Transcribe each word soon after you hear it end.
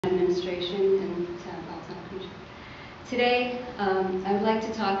Administration and today, I would like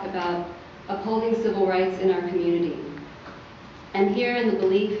to talk about upholding civil rights in our community. I'm here in the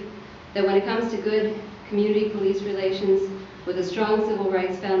belief that when it comes to good community police relations with a strong civil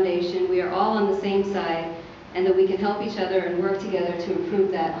rights foundation, we are all on the same side and that we can help each other and work together to improve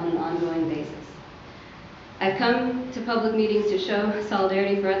that on an ongoing basis. I've come to public meetings to show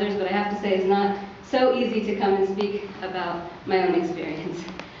solidarity for others, but I have to say it's not so easy to come and speak about my own experience.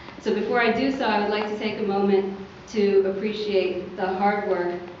 So before I do so, I would like to take a moment to appreciate the hard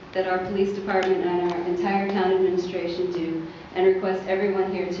work that our police department and our entire town administration do, and request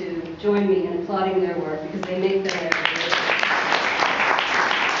everyone here to join me in applauding their work because they make that every day.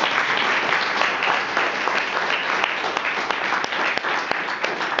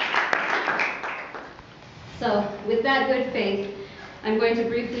 So with that good faith, I'm going to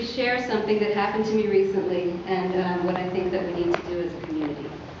briefly share something that happened to me recently and what I think that we need to do as a community.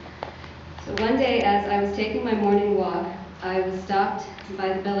 So one day, as I was taking my morning walk, I was stopped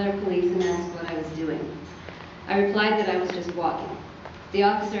by the Bel Air police and asked what I was doing. I replied that I was just walking. The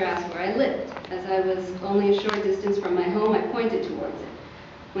officer asked where I lived. As I was only a short distance from my home, I pointed towards it.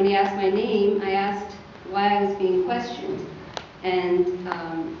 When he asked my name, I asked why I was being questioned, and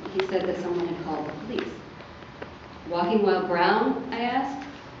he said that someone had called the police. Walking while brown, I asked.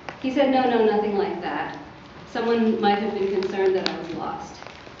 He said, no, nothing like that. Someone might have been concerned that I was lost.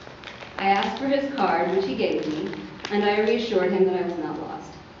 I asked for his card, which he gave me, and I reassured him that I was not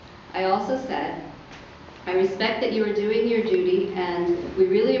lost. I also said, I respect that you are doing your duty, and we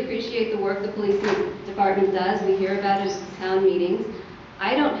really appreciate the work the police department does. We hear about it at town meetings.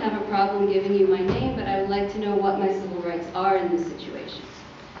 I don't have a problem giving you my name, but I would like to know what my civil rights are in this situation.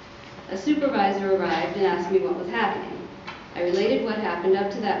 A supervisor arrived and asked me what was happening. I related what happened up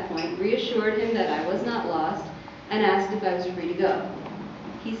to that point, reassured him that I was not lost, and asked if I was free to go.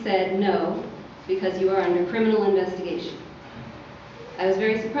 He said, no, because you are under criminal investigation. I was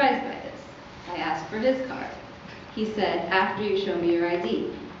very surprised by this. I asked for his card. He said, after you show me your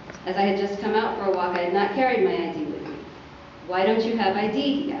ID. As I had just come out for a walk, I had not carried my ID with me. Why don't you have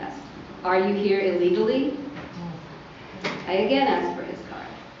ID, he asked. Are you here illegally? I again asked for his card.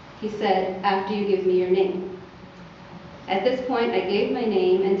 He said, after you give me your name. At this point, I gave my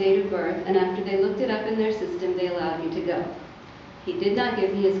name and date of birth, and after they looked it up in their system, they allowed me to go. He did not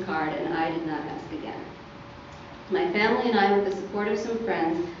give me his card, and I did not ask again. My family and I, with the support of some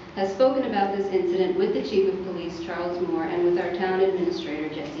friends, have spoken about this incident with the Chief of Police, Charles Moore, and with our town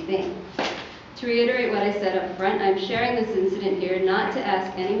administrator, Jesse Bain. To reiterate what I said up front, I'm sharing this incident here not to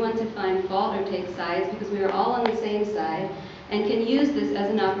ask anyone to find fault or take sides, because we are all on the same side and can use this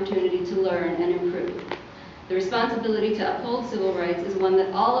as an opportunity to learn and improve. The responsibility to uphold civil rights is one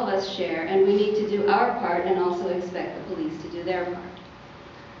that all of us share, and we need to do our part and also expect the police to do their part.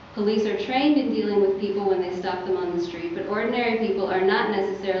 Police are trained in dealing with people when they stop them on the street, but ordinary people are not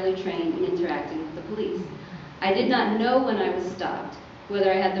necessarily trained in interacting with the police. I did not know when I was stopped whether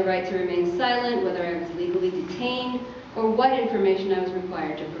I had the right to remain silent, whether I was legally detained, or what information I was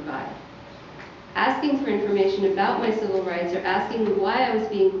required to provide. Asking for information about my civil rights or asking why I was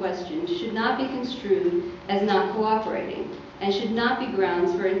being questioned should not be construed as not cooperating and should not be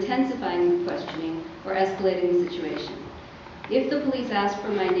grounds for intensifying the questioning or escalating the situation. If the police asked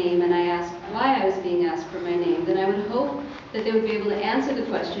for my name and I asked why I was being asked for my name, then I would hope that they would be able to answer the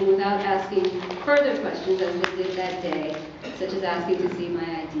question without asking further questions as they did that day, such as asking to see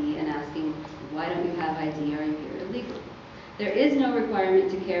my ID and asking, why don't you have ID, are you here illegally? There is no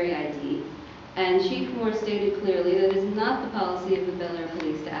requirement to carry ID. And Chief Moore stated clearly that it is not the policy of the Bel Air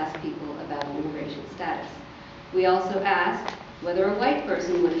Police to ask people about immigration status. We also asked whether a white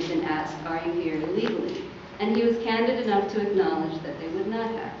person would have been asked, are you here illegally? And he was candid enough to acknowledge that they would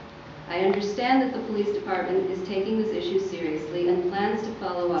not have. I understand that the police department is taking this issue seriously and plans to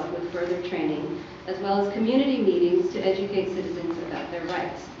follow up with further training, as well as community meetings to educate citizens about their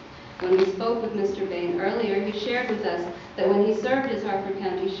rights. When we spoke with Mr. Bain earlier, he shared with us that when he served as Harford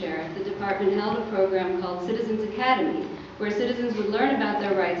County Sheriff, the department held a program called Citizens Academy, where citizens would learn about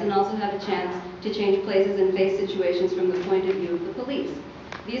their rights and also have a chance to change places and face situations from the point of view of the police.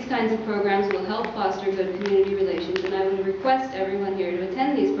 These kinds of programs will help foster good community relations, and I would request everyone here to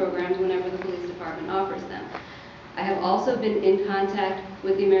attend these programs whenever the police department offers them. I have also been in contact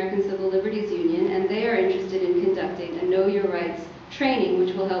with the American Civil Liberties Union, and they are interested in conducting a Know Your Rights training,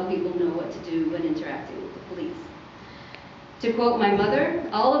 which will help people know what to do when interacting with the police. To quote my mother,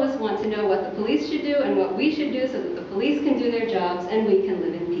 all of us want to know what the police should do and what we should do so that the police can do their jobs and we can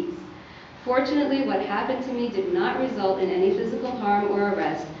live in peace. Fortunately, what happened to me did not result in any physical harm or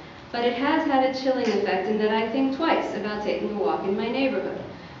arrest, but it has had a chilling effect in that I think twice about taking a walk in my neighborhood.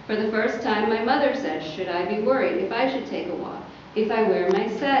 For the first time, my mother said, should I be worried if I should take a walk, if I wear my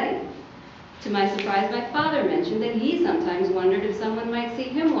sari? To my surprise, my father mentioned that he sometimes wondered if someone might see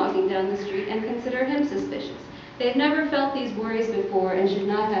him walking down the street and consider him suspicious. They've never felt these worries before and should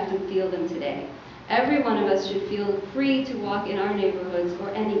not have to feel them today. Every one of us should feel free to walk in our neighborhoods or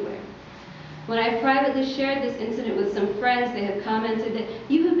anywhere. When I privately shared this incident with some friends, they have commented that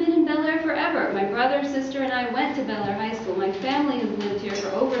you have been in Bel Air forever. My brother, sister, and I went to Bel Air High School. My family has lived here for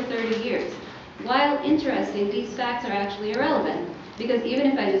over 30 years. While interesting, these facts are actually irrelevant, because even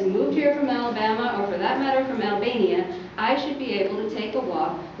if I just moved here from Alabama, or for that matter from Albania, I should be able to take a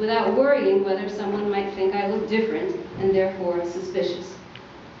walk without worrying whether someone might think I look different and therefore suspicious.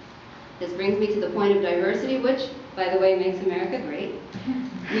 This brings me to the point of diversity, which, by the way, makes America great.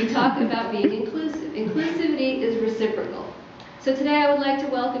 We talk about being inclusive. Inclusivity is reciprocal. So today I would like to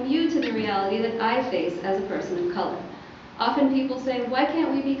welcome you to the reality that I face as a person of color. Often people say, why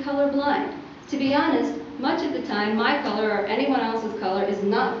can't we be colorblind? To be honest, much of the time my color or anyone else's color is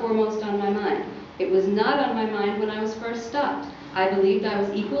not foremost on my mind. It was not on my mind when I was first stopped. I believed I was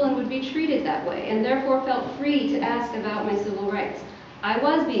equal and would be treated that way, and therefore felt free to ask about my civil rights. I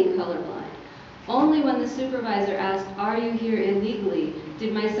was being colorblind. Only when the supervisor asked, are you here illegally,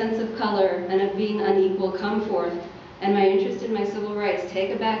 did my sense of color and of being unequal come forth, and my interest in my civil rights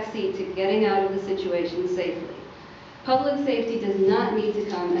take a back seat to getting out of the situation safely. Public safety does not need to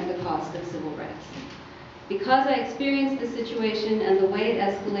come at the cost of civil rights. Because I experienced the situation and the way it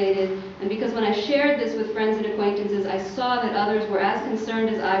escalated, and because when I shared this with friends and acquaintances, I saw that others were as concerned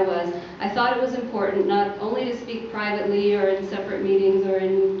as I was, I thought it was important not only to speak privately or in separate meetings or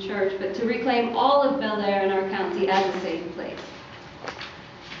in church, but to reclaim all of Bel Air and our county as a safe place.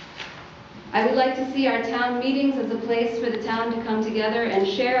 I would like to see our town meetings as a place for the town to come together and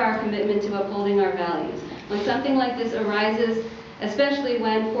share our commitment to upholding our values. When something like this arises, especially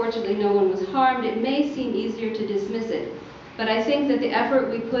when, fortunately, no one was harmed, it may seem easier to dismiss it. But I think that the effort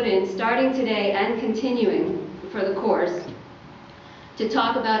we put in, starting today and continuing for the course, to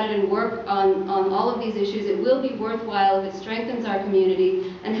talk about it and work on all of these issues, it will be worthwhile if it strengthens our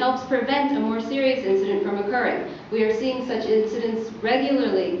community and helps prevent a more serious incident from occurring. We are seeing such incidents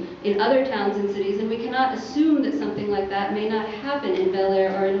regularly in other towns and cities, and we cannot assume that something like that may not happen in Bel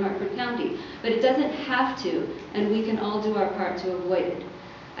Air or in Hartford County. But it doesn't have to, and we can all do our part to avoid it.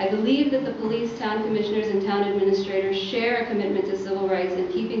 I believe that the police, town commissioners, and town administrators share a commitment to civil rights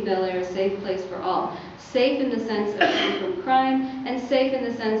and keeping Bel Air a safe place for all. Safe in the sense of free from crime, and safe in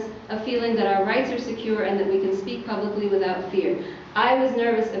the sense of feeling that our rights are secure and that we can speak publicly without fear. I was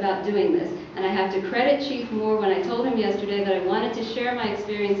nervous about doing this, and I have to credit Chief Moore when I told him yesterday that I wanted to share my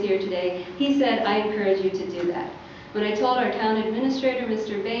experience here today. He said, I encourage you to do that. When I told our town administrator,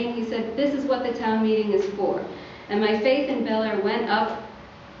 Mr. Bain, he said, this is what the town meeting is for. And my faith in Bel Air went up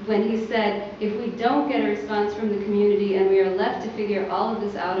when he said, if we don't get a response from the community and we are left to figure all of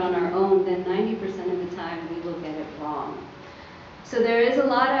this out on our own, then 90% of the time we will get it wrong. So there is a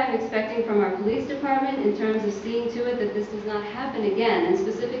lot I'm expecting from our police department in terms of seeing to it that this does not happen again, and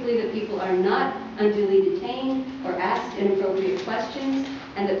specifically that people are not unduly detained or asked inappropriate questions,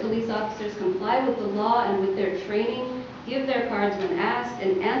 and that police officers comply with the law and with their training, give their cards when asked,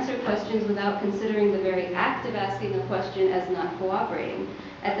 and answer questions without considering the very act of asking a question as not cooperating.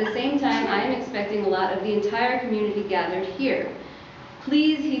 At the same time, I am expecting a lot of the entire community gathered here.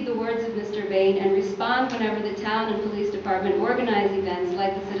 Please heed the words of Mr. Bain and respond whenever the town and police department organize events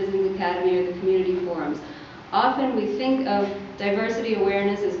like the Citizens Academy or the community forums. Often we think of diversity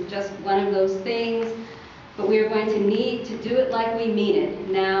awareness as just one of those things, but we are going to need to do it like we mean it,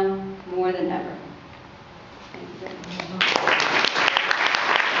 now more than ever. Thank you very much.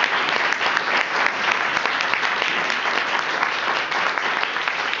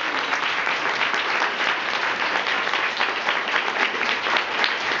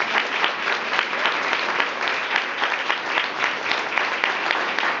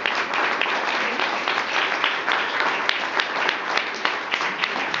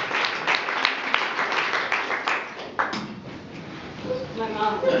 My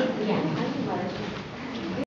mom. Yeah.